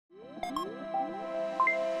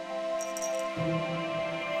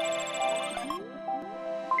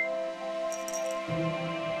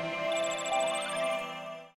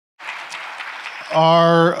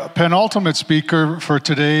Our penultimate speaker for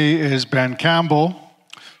today is Ben Campbell,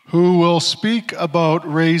 who will speak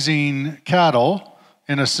about raising cattle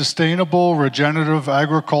in a sustainable, regenerative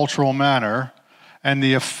agricultural manner and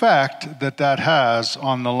the effect that that has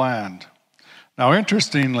on the land. Now,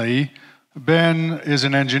 interestingly, Ben is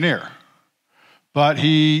an engineer, but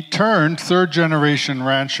he turned third-generation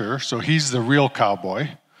rancher, so he's the real cowboy,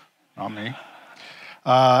 not me,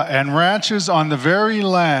 and ranches on the very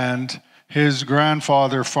land his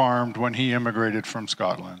grandfather farmed when he immigrated from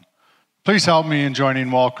Scotland. Please help me in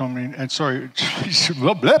welcoming,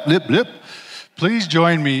 please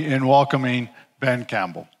join me in welcoming Ben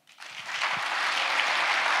Campbell.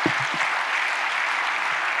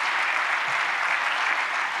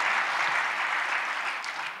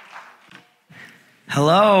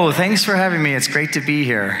 Hello, thanks for having me. It's great to be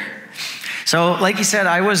here. So, like you said,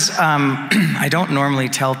 I don't normally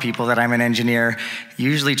tell people that I'm an engineer.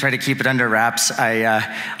 Usually try to keep it under wraps.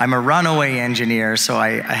 I'm a runaway engineer, so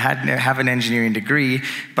I have an engineering degree,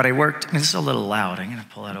 but I worked, this is a little loud. I'm gonna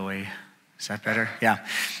pull that away. Is that better? Yeah.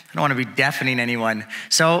 I don't want to be deafening anyone.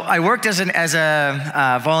 So I worked as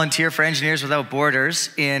a volunteer for Engineers Without Borders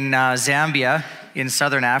in Zambia in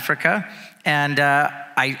Southern Africa. And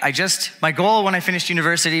my goal when I finished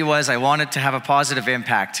university was I wanted to have a positive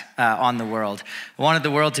impact on the world. I wanted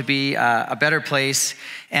the world to be a better place,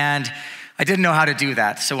 and I didn't know how to do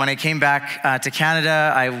that. So when I came back to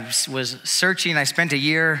Canada, I was searching. I spent a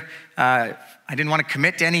year. I didn't want to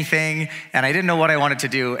commit to anything, and I didn't know what I wanted to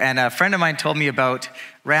do. And a friend of mine told me about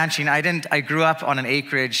ranching. I grew up on an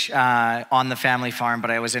acreage on the family farm, but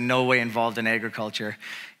I was in no way involved in agriculture.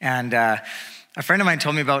 And a friend of mine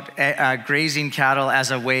told me about grazing cattle as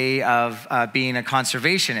a way of being a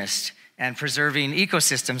conservationist and preserving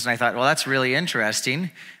ecosystems. And I thought, well, that's really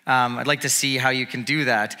interesting. I'd like to see how you can do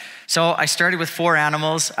that. So I started with 4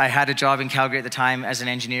 animals. I had a job in Calgary at the time as an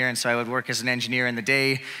engineer, and so I would work as an engineer in the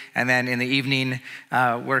day, and then in the evening,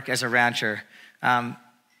 work as a rancher. I'm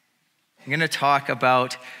gonna talk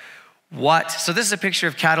about so this is a picture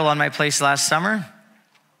of cattle on my place last summer.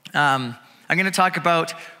 I'm gonna talk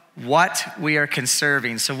about what we are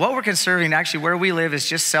conserving. So what we're conserving, actually where we live is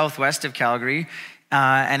just southwest of Calgary,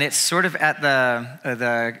 and it's sort of at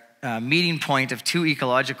the meeting point of 2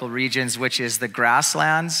 ecological regions, which is the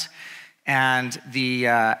Grasslands and the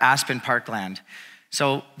Aspen Parkland.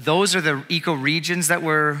 So those are the ecoregions that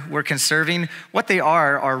we're conserving. What they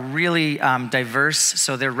are really diverse.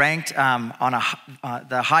 So they're ranked on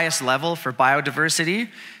the highest level for biodiversity.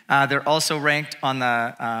 They're also ranked on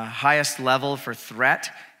the highest level for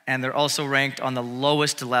threat, and they're also ranked on the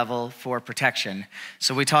lowest level for protection.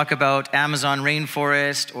 So we talk about Amazon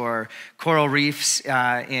rainforest or coral reefs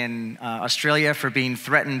in Australia for being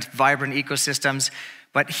threatened, vibrant ecosystems.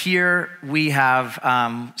 But here we have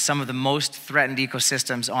some of the most threatened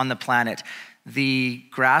ecosystems on the planet. The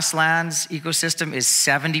Grasslands ecosystem is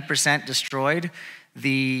 70% destroyed.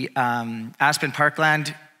 The Aspen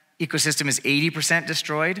Parkland ecosystem is 80%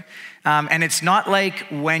 destroyed. And it's not like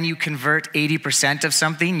when you convert 80% of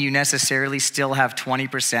something, you necessarily still have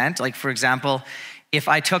 20%. Like for example, if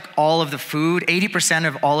I took all of the food, 80%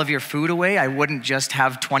 of all of your food away, I wouldn't just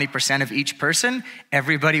have 20% of each person,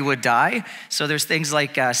 everybody would die. So there's things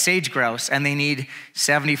like sage grouse, and they need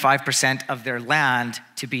 75% of their land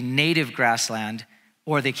to be native grassland,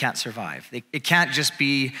 or they can't survive. It can't just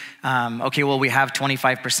be, okay, well, we have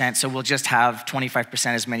 25%, so we'll just have 25%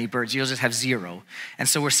 as many birds. You'll just have 0. And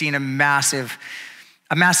so we're seeing a massive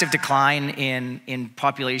decline in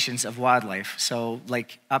populations of wildlife. So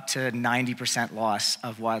like up to 90% loss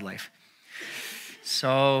of wildlife.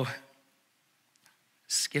 So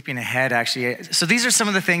skipping ahead, actually. So these are some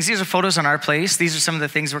of the things. These are photos on our place. These are some of the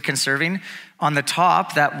things we're conserving. On the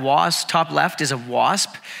top, that wasp, top left is a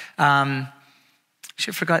wasp. I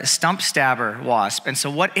should have forgot, stump stabber wasp. And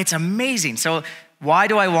so it's amazing. So why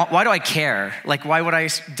do I care? Like, why would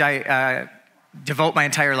I devote my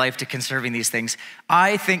entire life to conserving these things?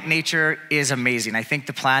 I think nature is amazing. I think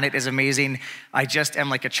the planet is amazing. I just am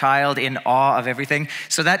like a child in awe of everything.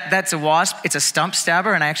 So that's a wasp. It's a stump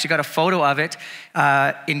stabber, and I actually got a photo of it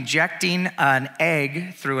injecting an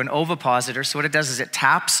egg through an ovipositor. So what it does is it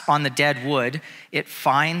taps on the dead wood. It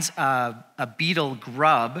finds a beetle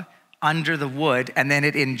grub under the wood, and then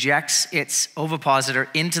it injects its ovipositor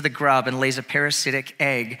into the grub and lays a parasitic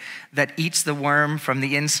egg that eats the worm from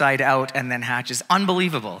the inside out and then hatches.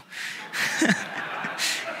 Unbelievable.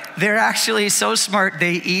 They're actually so smart,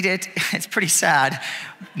 they eat it, it's pretty sad,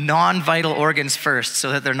 non-vital organs first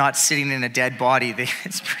so that they're not sitting in a dead body.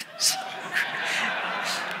 It's pretty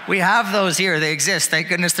We have those here. They exist. Thank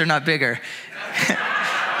goodness they're not bigger.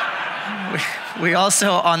 We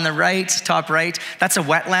also, on the right, top right, that's a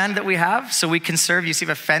wetland that we have. So we conserve, you see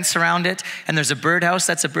a fence around it, and there's a birdhouse.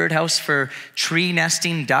 That's a birdhouse for tree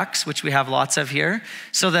nesting ducks, which we have lots of here.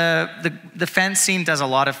 So the fencing does a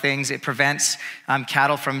lot of things. It prevents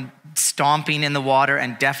cattle from stomping in the water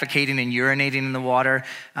and defecating and urinating in the water.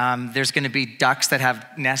 There's going to be ducks that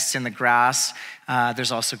have nests in the grass.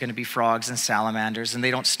 There's also going to be frogs and salamanders, and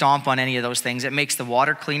they don't stomp on any of those things. It makes the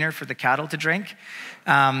water cleaner for the cattle to drink.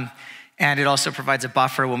 And it also provides a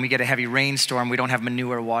buffer when we get a heavy rainstorm. We don't have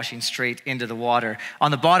manure washing straight into the water.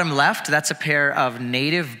 On the bottom left, that's a pair of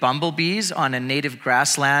native bumblebees on a native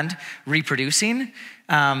grassland reproducing.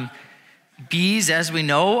 Bees, as we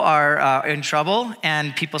know, are in trouble.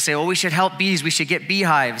 And people say, oh, we should help bees. We should get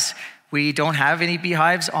beehives. We don't have any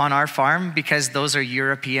beehives on our farm because those are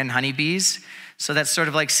European honeybees. So that's sort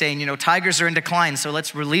of like saying, you know, tigers are in decline, so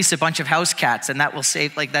let's release a bunch of house cats and that will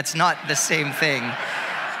save, like, that's not the same thing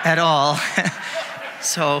at all.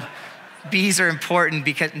 So bees are important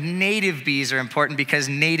because native bees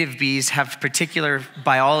have particular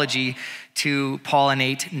biology to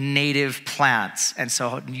pollinate native plants. And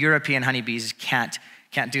so European honeybees can't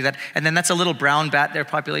do that. And then that's a little brown bat. Their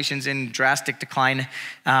population's in drastic decline.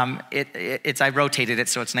 I rotated it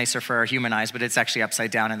so it's nicer for our human eyes, but it's actually upside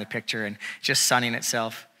down in the picture and just sunning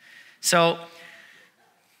itself. So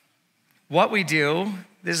what we do,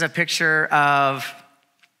 this is a picture of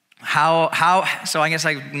so I guess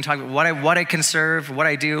I can talk about what I conserve, what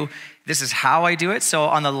I do. This is how I do it. So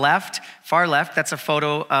on the left, far left, that's a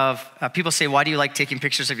photo of, people say, why do you like taking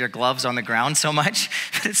pictures of your gloves on the ground so much?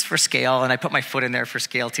 It's for scale, and I put my foot in there for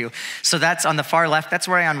scale too. So that's on the far left, that's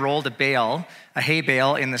where I unrolled a hay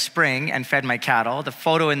bale in the spring and fed my cattle. The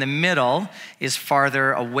photo in the middle is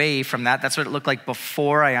farther away from that. That's what it looked like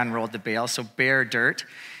before I unrolled the bale, so bare dirt.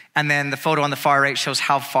 And then the photo on the far right shows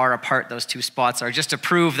how far apart those two spots are, just to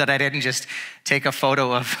prove that I didn't just take a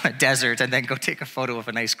photo of a desert and then go take a photo of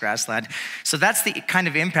a nice grassland. So that's the kind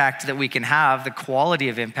of impact that we can have, the quality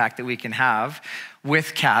of impact that we can have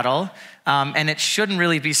with cattle. And it shouldn't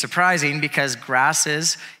really be surprising because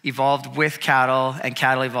grasses evolved with cattle and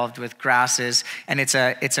cattle evolved with grasses. And it's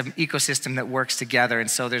an ecosystem that works together. And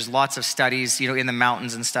so there's lots of studies, in the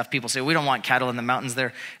mountains and stuff. People say, we don't want cattle in the mountains.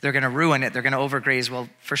 They're going to ruin it. They're going to overgraze. Well,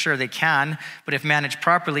 for sure they can. But if managed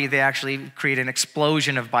properly, they actually create an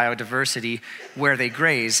explosion of biodiversity where they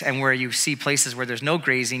graze. And where you see places where there's no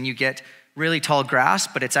grazing, you get really tall grass,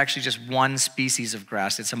 but it's actually just one species of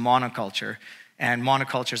grass. It's a monoculture. And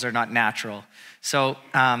monocultures are not natural. So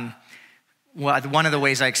one of the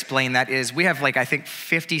ways I explain that is we have I think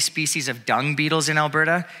 50 species of dung beetles in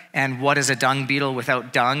Alberta. And what is a dung beetle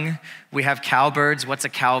without dung? We have cowbirds. What's a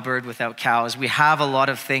cowbird without cows? We have a lot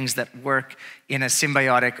of things that work in a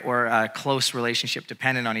symbiotic or a close relationship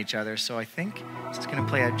dependent on each other. So I think I'm just going to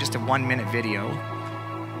play just a 1-minute video.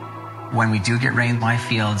 When we do get rain, my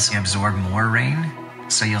fields absorb more rain.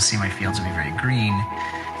 So you'll see my fields will be very green.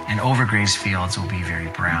 And overgrazed fields will be very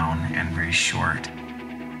brown and very short.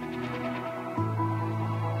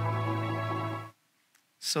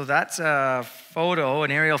 So that's a photo,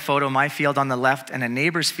 an aerial photo, my field on the left and a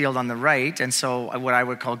neighbor's field on the right. And so what I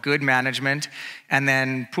would call good management and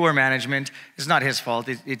then poor management is not his fault.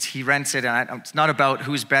 He rents it, and it's not about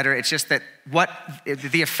who's better. It's just that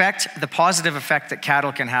the positive effect that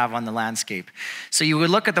cattle can have on the landscape. So you would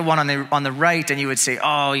look at the one on the right and you would say,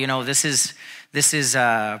 oh, this is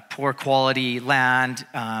poor quality land,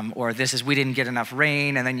 or we didn't get enough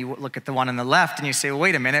rain. And then you look at the one on the left and you say, well,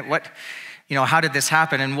 wait a minute, how did this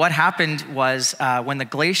happen? And what happened was when the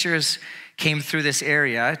glaciers came through this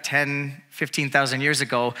area 10, 15,000 years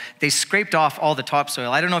ago, they scraped off all the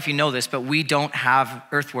topsoil. I don't know if you know this, but we don't have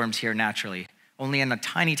earthworms here naturally. Only in a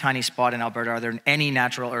tiny, tiny spot in Alberta are there any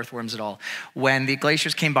natural earthworms at all. When the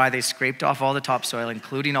glaciers came by, they scraped off all the topsoil,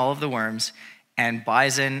 including all of the worms, and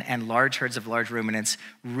bison and large herds of large ruminants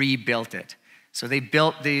rebuilt it. So they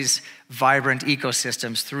built these vibrant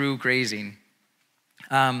ecosystems through grazing.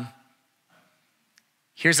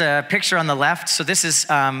 Here's a picture on the left. So this is,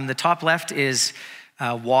 the top left is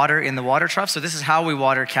water in the water trough. So this is how we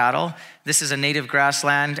water cattle. This is a native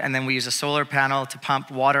grassland, and then we use a solar panel to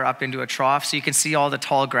pump water up into a trough. So you can see all the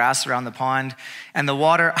tall grass around the pond. And the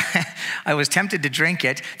water, I was tempted to drink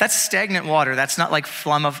it. That's stagnant water. That's not like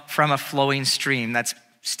from a flowing stream. That's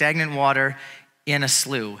stagnant water in a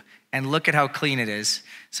slough. And look at how clean it is.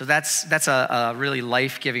 So that's a really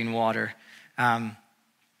life-giving water.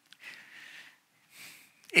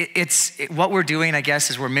 what we're doing, I guess,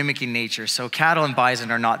 is we're mimicking nature. So cattle and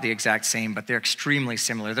bison are not the exact same, but they're extremely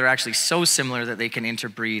similar. They're actually so similar that they can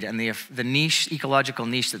interbreed, and the niche, ecological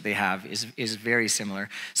niche that they have is very similar.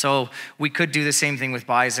 So we could do the same thing with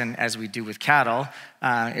bison as we do with cattle.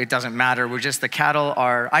 It doesn't matter. The cattle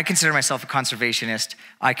are, I consider myself a conservationist.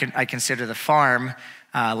 I consider the farm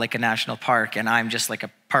like a national park, and I'm just like a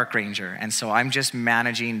park ranger. And so I'm just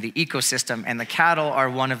managing the ecosystem, and the cattle are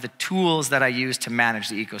one of the tools that I use to manage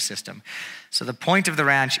the ecosystem. So the point of the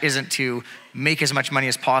ranch isn't to make as much money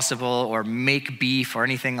as possible or make beef or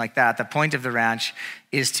anything like that. The point of the ranch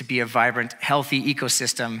is to be a vibrant, healthy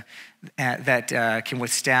ecosystem that can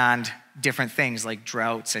withstand different things like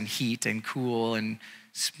droughts and heat and cool and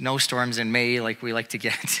snowstorms in May like we like to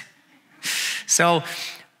get. So,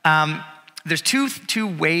 there's two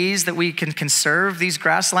ways that we can conserve these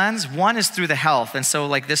grasslands. One is through the health. And so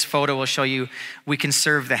like this photo will show you, we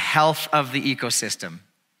conserve the health of the ecosystem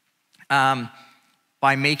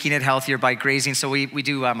by making it healthier, by grazing. So we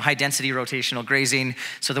do high density rotational grazing.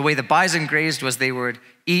 So the way the bison grazed was they would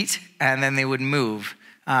eat and then they would move.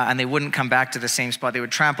 And they wouldn't come back to the same spot. They would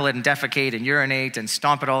trample it and defecate and urinate and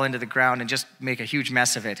stomp it all into the ground and just make a huge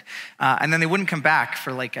mess of it. And then they wouldn't come back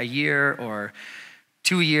for like a year or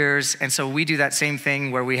 2 years. And so we do that same thing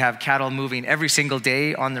where we have cattle moving every single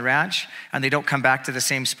day on the ranch, and they don't come back to the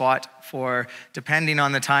same spot for, depending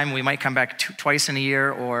on the time, we might come back twice in a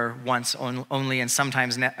year or once only, and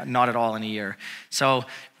sometimes not at all in a year. So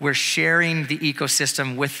we're sharing the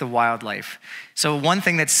ecosystem with the wildlife. So one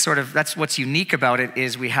thing that's what's unique about it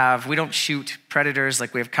is we don't shoot predators,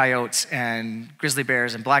 like we have coyotes and grizzly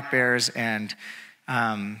bears and black bears and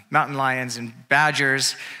mountain lions and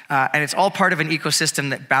badgers, and it's all part of an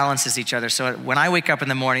ecosystem that balances each other. So when I wake up in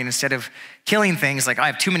the morning, instead of killing things like I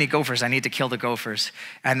have too many gophers, I need to kill the gophers,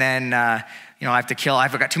 and then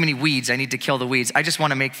I've got too many weeds, I need to kill the weeds. I just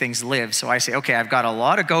want to make things live. So I say, okay, I've got a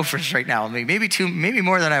lot of gophers right now, maybe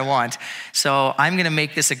more than I want. So I'm going to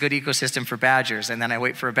make this a good ecosystem for badgers, and then I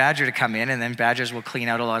wait for a badger to come in, and then badgers will clean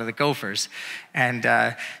out a lot of the gophers.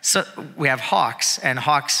 And so we have hawks, and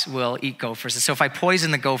hawks will eat gophers. And so if I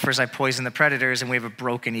poison the gophers, I poison the predators, and we have a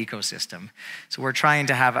broken ecosystem. So we're trying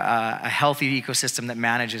to have a healthy ecosystem that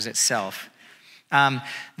manages itself.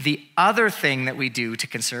 The other thing that we do to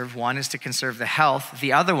conserve, one is to conserve the health.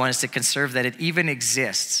 The other one is to conserve that it even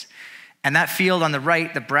exists. And that field on the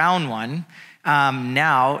right, the brown one,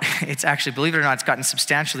 now it's actually, believe it or not, it's gotten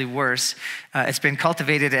substantially worse. It's been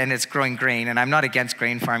cultivated and it's growing grain. And I'm not against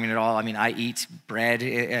grain farming at all. I mean, I eat bread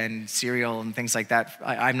and cereal and things like that.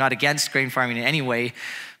 I'm not against grain farming in any way.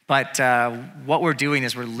 But what we're doing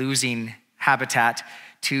is we're losing habitat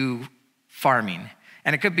to farming.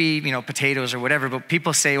 And it could be, potatoes or whatever, but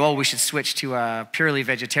people say, well, we should switch to a purely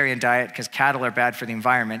vegetarian diet because cattle are bad for the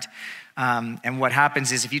environment. And what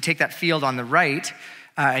happens is if you take that field on the right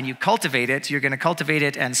and you cultivate it, you're going to cultivate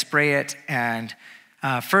it and spray it and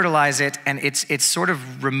fertilize it, and it's sort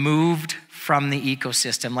of removed from the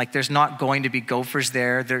ecosystem. Like there's not going to be gophers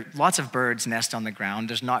there. Lots of birds nest on the ground.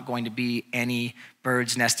 There's not going to be any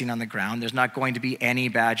birds nesting on the ground. There's not going to be any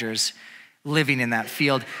badgers living in that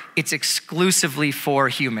field. It's exclusively for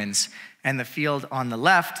humans. And the field on the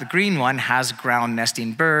left, the green one, has ground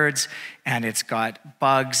nesting birds, and it's got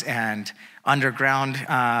bugs and underground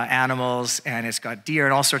animals, and it's got deer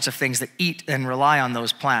and all sorts of things that eat and rely on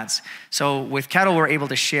those plants. So with cattle, we're able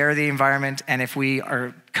to share the environment, and if we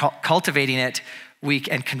are cultivating it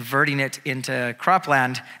and converting it into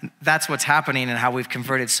cropland, that's what's happening and how we've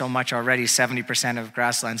converted so much already, 70% of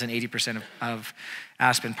grasslands and 80% of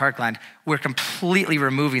aspen parkland. We're completely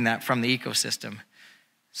removing that from the ecosystem.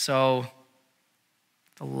 So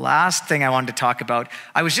the last thing I wanted to talk about,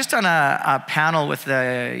 I was just on a panel with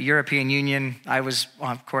the European Union. I was,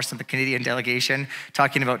 of course, on the Canadian delegation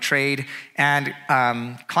talking about trade, and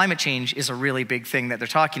climate change is a really big thing that they're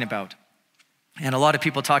talking about. And a lot of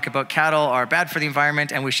people talk about cattle are bad for the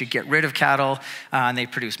environment and we should get rid of cattle, and they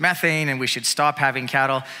produce methane and we should stop having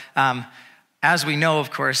cattle. As we know, of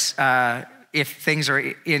course, if things are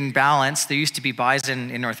in balance, there used to be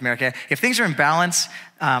bison in North America. If things are in balance,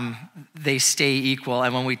 they stay equal.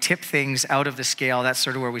 And when we tip things out of the scale, that's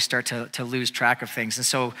sort of where we start to lose track of things. And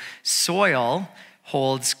so soil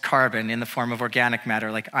holds carbon in the form of organic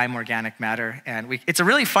matter, like I'm organic matter. And it's a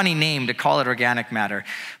really funny name to call it organic matter,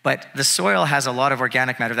 but the soil has a lot of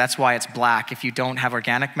organic matter. That's why it's black. If you don't have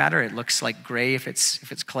organic matter, it looks like gray if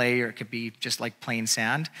it's clay, or it could be just like plain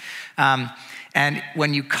sand. And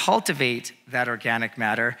when you cultivate that organic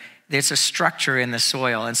matter, It's a structure in the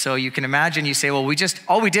soil. And so you can imagine, you say, well,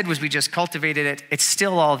 all we did was we just cultivated it. It's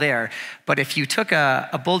still all there. But if you took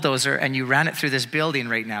a bulldozer and you ran it through this building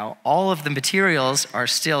right now, all of the materials are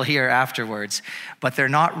still here afterwards, but they're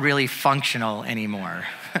not really functional anymore.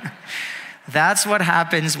 That's what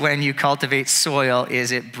happens when you cultivate soil,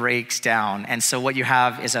 is it breaks down. And so what you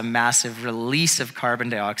have is a massive release of carbon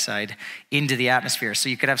dioxide into the atmosphere. So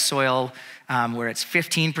you could have soil where it's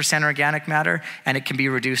 15% organic matter, and it can be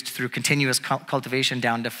reduced through continuous cultivation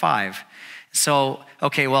down to 5%. So,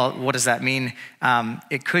 okay, well, what does that mean?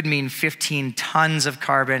 It could mean 15 tons of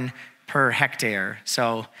carbon per hectare.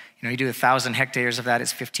 So, you do 1,000 hectares of that,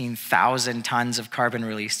 it's 15,000 tons of carbon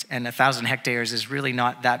released. And 1,000 hectares is really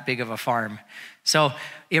not that big of a farm. So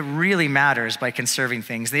it really matters by conserving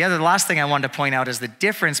things. The last thing I wanted to point out is the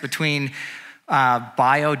difference between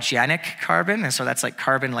biogenic carbon. And so that's like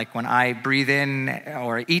carbon, like when I breathe in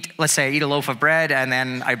or eat, let's say I eat a loaf of bread and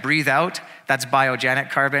then I breathe out, that's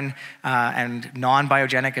biogenic carbon. And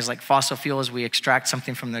non-biogenic is like fossil fuels. We extract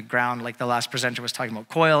something from the ground, like the last presenter was talking about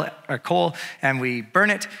coal, and we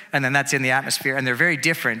burn it, and then that's in the atmosphere, and they're very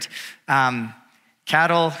different.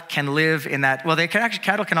 Cattle can live in that, well,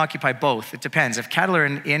 cattle can occupy both. It depends. If cattle are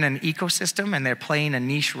in an ecosystem and they're playing a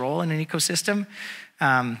niche role in an ecosystem,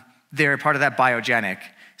 they're part of that biogenic.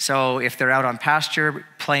 So if they're out on pasture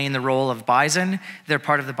playing the role of bison, they're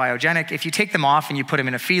part of the biogenic. If you take them off and you put them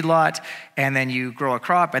in a feedlot and then you grow a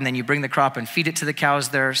crop and then you bring the crop and feed it to the cows,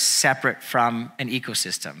 they're separate from an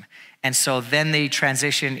ecosystem. And so then they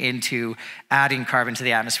transition into adding carbon to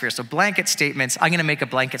the atmosphere. So blanket statements, I'm gonna make a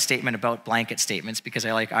blanket statement about blanket statements because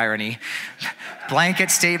I like irony. Blanket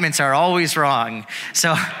statements are always wrong.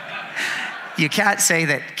 So you can't say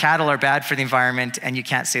that cattle are bad for the environment, and you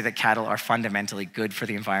can't say that cattle are fundamentally good for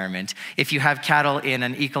the environment. If you have cattle in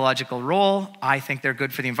an ecological role, I think they're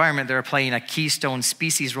good for the environment. They're playing a keystone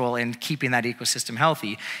species role in keeping that ecosystem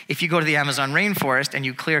healthy. If you go to the Amazon rainforest and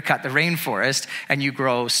you clear cut the rainforest and you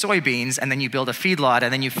grow soybeans and then you build a feedlot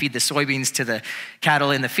and then you feed the soybeans to the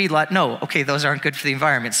cattle in the feedlot, no, okay, those aren't good for the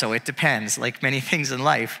environment. So it depends, like many things in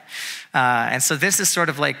life. And so this is sort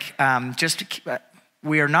of like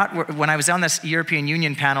when I was on this European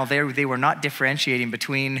Union panel, they were not differentiating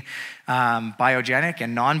between biogenic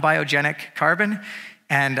and non-biogenic carbon.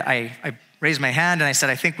 And I raised my hand and I said,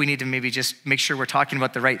 I think we need to maybe just make sure we're talking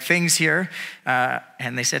about the right things here.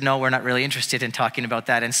 And they said, no, we're not really interested in talking about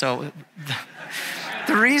that. And so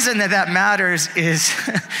the reason that matters is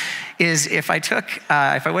if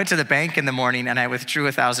I went to the bank in the morning and I withdrew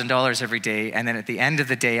 $1,000 every day, and then at the end of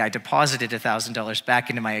the day, I deposited $1,000 back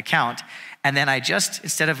into my account, and then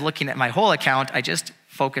instead of looking at my whole account, I just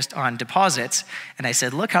focused on deposits, and I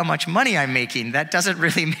said, look how much money I'm making. That doesn't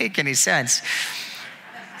really make any sense.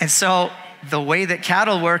 And so the way that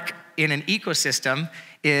cattle work in an ecosystem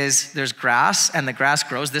is there's grass, and the grass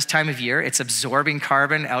grows this time of year. It's absorbing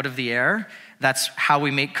carbon out of the air. That's how we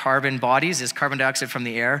make carbon bodies, is carbon dioxide from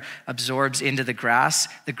the air absorbs into the grass.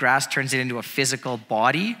 The grass turns it into a physical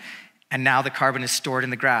body, and now the carbon is stored in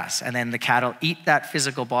the grass. And then the cattle eat that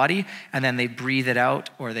physical body, and then they breathe it out,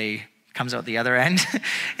 or comes out the other end,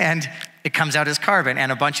 and it comes out as carbon,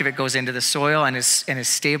 and a bunch of it goes into the soil and is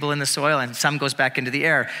stable in the soil, and some goes back into the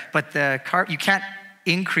air. But you can't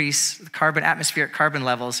increase the atmospheric carbon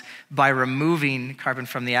levels by removing carbon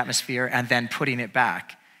from the atmosphere and then putting it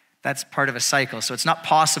back. That's part of a cycle. So it's not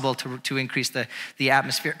possible to increase the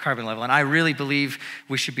atmospheric carbon level. And I really believe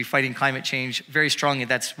we should be fighting climate change very strongly.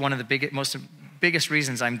 That's one of the biggest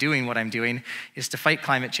reasons I'm doing what I'm doing, is to fight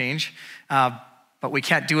climate change. But we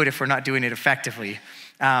can't do it if we're not doing it effectively.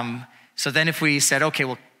 So then if we said, okay,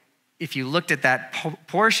 well, if you looked at that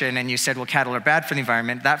portion and you said, well, cattle are bad for the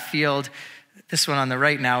environment, that field, this one on the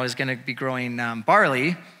right now, is gonna be growing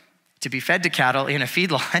barley to be fed to cattle in a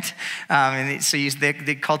feedlot. And so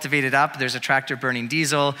they cultivate it up. There's a tractor burning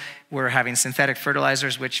diesel. We're having synthetic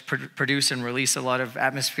fertilizers, which produce and release a lot of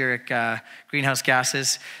atmospheric greenhouse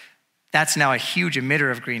gases. That's now a huge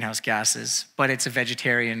emitter of greenhouse gases, but it's a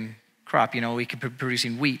vegetarian crop. We could be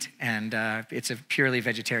producing wheat, and it's a purely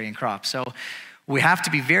vegetarian crop. So we have to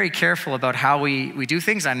be very careful about how we do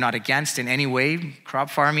things. I'm not against in any way crop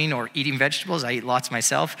farming or eating vegetables. I eat lots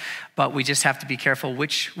myself, but we just have to be careful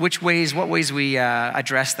what ways we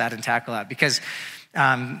address that and tackle that, because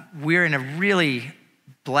we're in a really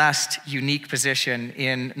blessed, unique position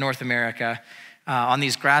in North America on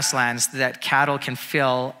these grasslands that cattle can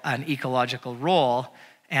fill an ecological role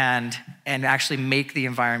and actually make the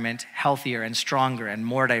environment healthier and stronger and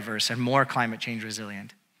more diverse and more climate change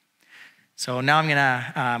resilient. So now I'm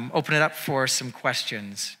gonna open it up for some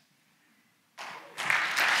questions.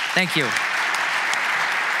 Thank you.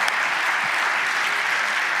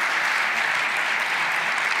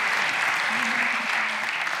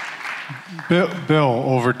 Bill,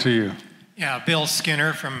 over to you. Yeah, Bill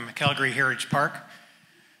Skinner from Calgary Heritage Park.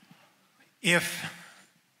 If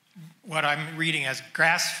what I'm reading as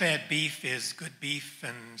grass-fed beef is good beef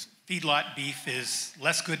and feedlot beef is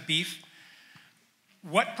less good beef,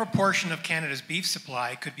 what proportion of Canada's beef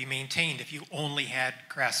supply could be maintained if you only had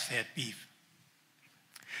grass-fed beef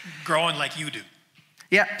growing like you do?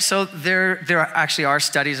 Yeah, so there actually are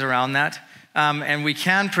studies around that. And we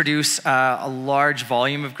can produce a large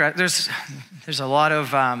volume of grass. There's a lot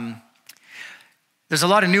of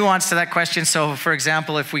nuance to that question. So, for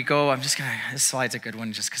example, if we go, this slide's a good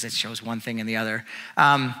one just because it shows one thing and the other.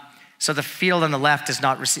 So the field on the left is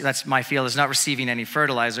not that's my field, is not receiving any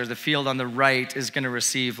fertilizer. The field on the right is going to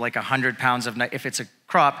receive like 100 pounds of, if it's a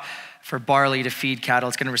crop for barley to feed cattle,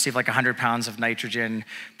 it's going to receive like 100 pounds of nitrogen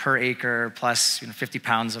per acre plus 50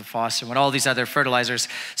 pounds of phosphorus and all these other fertilizers.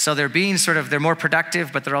 So they're being they're more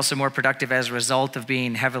productive, but they're also more productive as a result of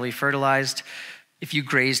being heavily fertilized. If you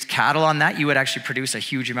grazed cattle on that, you would actually produce a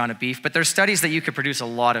huge amount of beef. But there's studies that you could produce a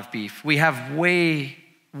lot of beef. We have way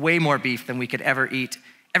more beef than we could ever eat.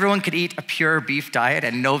 Everyone could eat a pure beef diet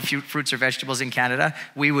and no fruits or vegetables in Canada.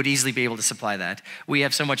 We would easily be able to supply that. We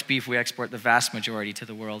have so much beef, we export the vast majority to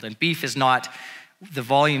the world. And beef is not, the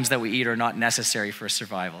volumes that we eat are not necessary for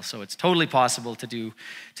survival. So it's totally possible to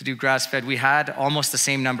do grass-fed. We had almost the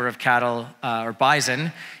same number of cattle or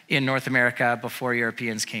bison in North America before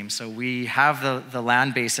Europeans came. So we have the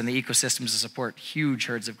land base and the ecosystems to support huge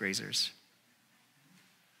herds of grazers.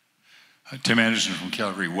 Tim Anderson from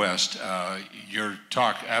Calgary West. Your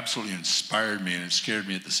talk absolutely inspired me and it scared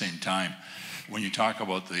me at the same time. When you talk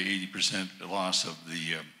about the 80% loss of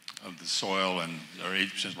the soil and or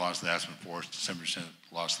 80% loss of the aspen forest, 7%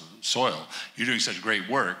 loss of the soil, you're doing such great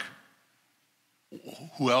work.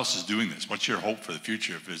 Who else is doing this? What's your hope for the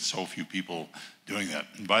future if there's so few people doing that?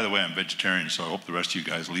 And by the way, I'm vegetarian, so I hope the rest of you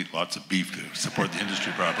guys will eat lots of beef to support the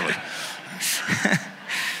industry properly.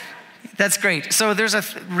 That's great. So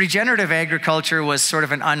regenerative agriculture was sort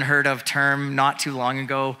of an unheard of term not too long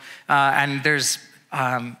ago. And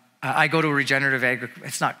I go to a regenerative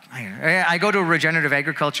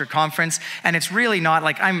agriculture conference, and it's really not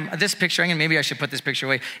like this picture, and maybe I should put this picture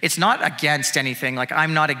away. It's not against anything. Like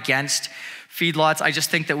I'm not against feedlots. I just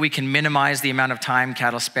think that we can minimize the amount of time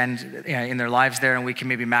cattle spend in their lives there, and we can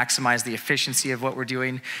maybe maximize the efficiency of what we're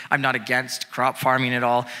doing. I'm not against crop farming at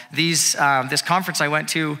all. This conference I went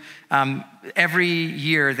to, every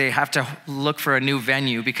year they have to look for a new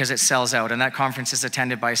venue because it sells out, and that conference is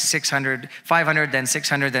attended by 500, then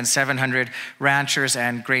 600, then 700 ranchers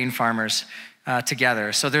and grain farmers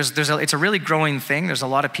together. So it's a really growing thing. There's a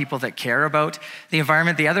lot of people that care about the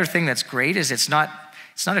environment. The other thing that's great is it's not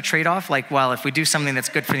a trade-off like, well, if we do something that's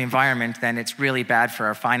good for the environment, then it's really bad for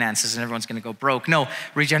our finances and everyone's going to go broke. No,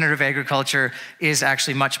 regenerative agriculture is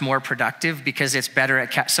actually much more productive because it's better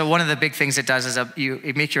at so one of the big things it does is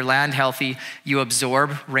it make your land healthy, you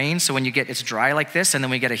absorb rain, so when it's dry like this and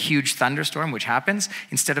then we get a huge thunderstorm, which happens,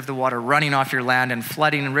 instead of the water running off your land and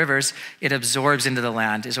flooding in rivers, it absorbs into the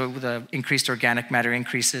land. So the increased organic matter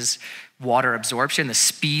increases water absorption, the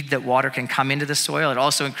speed that water can come into the soil. It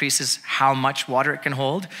also increases how much water it can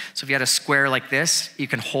hold. So if you had a square like this, you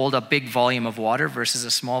can hold a big volume of water versus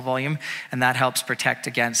a small volume, and that helps protect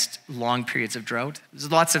against long periods of drought.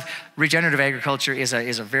 There's lots of regenerative agriculture is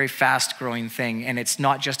a very fast growing thing, and it's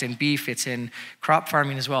not just in beef, it's in crop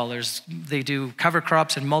farming as well. They do cover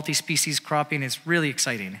crops and multi-species cropping. It's really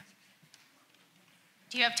exciting.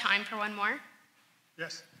 Do you have time for one more?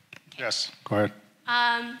 Yes. Okay. Yes, go ahead.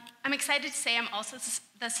 I'm excited to say I'm also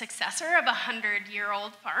the successor of a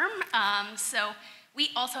 100-year-old farm. So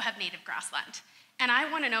we also have native grassland. And I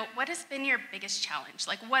want to know, what has been your biggest challenge?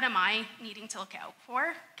 Like, what am I needing to look out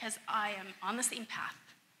for? Because I am on the same path.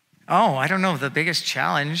 Oh, I don't know, the biggest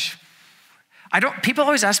challenge. People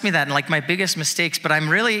always ask me that, and like my biggest mistakes, but I'm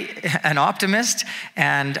really an optimist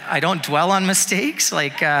and I don't dwell on mistakes.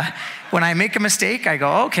 Like when I make a mistake, I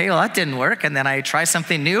go, okay, well that didn't work. And then I try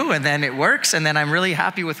something new and then it works. And then I'm really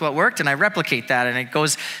happy with what worked and I replicate that and it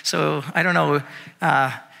goes, so I don't know.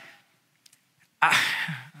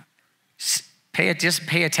 Just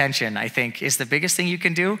pay attention, I think, is the biggest thing you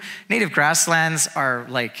can do. Native grasslands are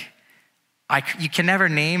like, you can never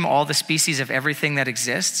name all the species of everything that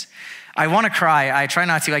exists. I want to cry. I try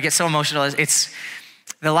not to. I get so emotional. It's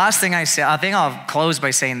the last thing I say. I think I'll close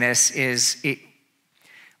by saying this is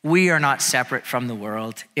we are not separate from the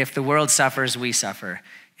world. If the world suffers, we suffer.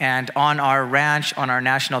 And on our ranch, on our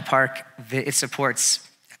national park, it supports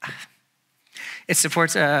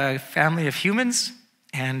a family of humans,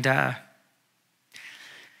 and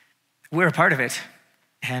we're a part of it.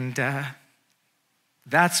 And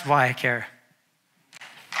that's why I care.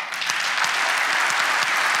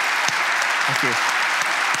 Thank you.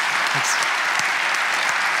 Thanks.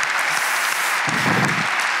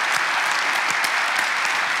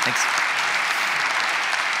 Thanks.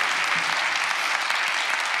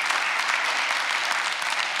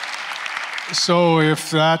 So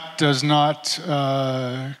if that does not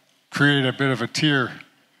create a bit of a tear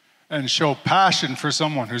and show passion for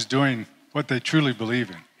someone who's doing what they truly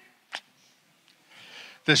believe in.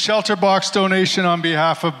 The shelter box donation on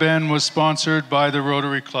behalf of Ben was sponsored by the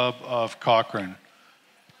Rotary Club of Cochrane.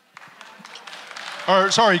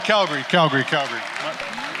 Or, sorry, Calgary.